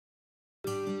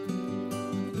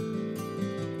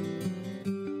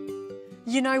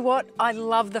You know what? I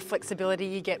love the flexibility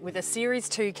you get with a Series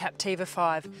 2 Captiva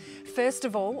 5. First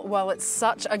of all, while it's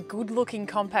such a good-looking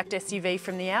compact SUV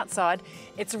from the outside,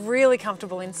 it's really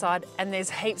comfortable inside and there's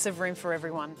heaps of room for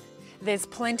everyone. There's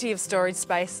plenty of storage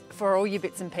space for all your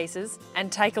bits and pieces,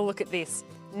 and take a look at this.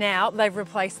 Now they've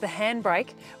replaced the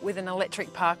handbrake with an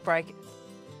electric park brake.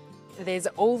 There's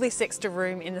all this extra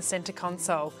room in the centre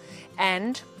console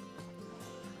and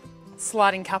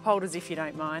sliding cup holders if you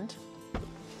don't mind.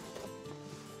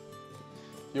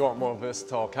 You want more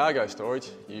versatile cargo storage?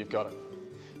 You've got it.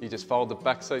 You just fold the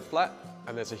back seat flat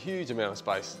and there's a huge amount of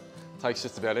space. Takes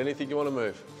just about anything you want to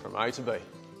move from A to B.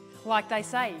 Like they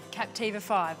say, Captiva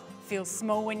 5 feels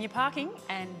small when you're parking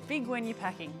and big when you're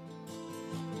packing.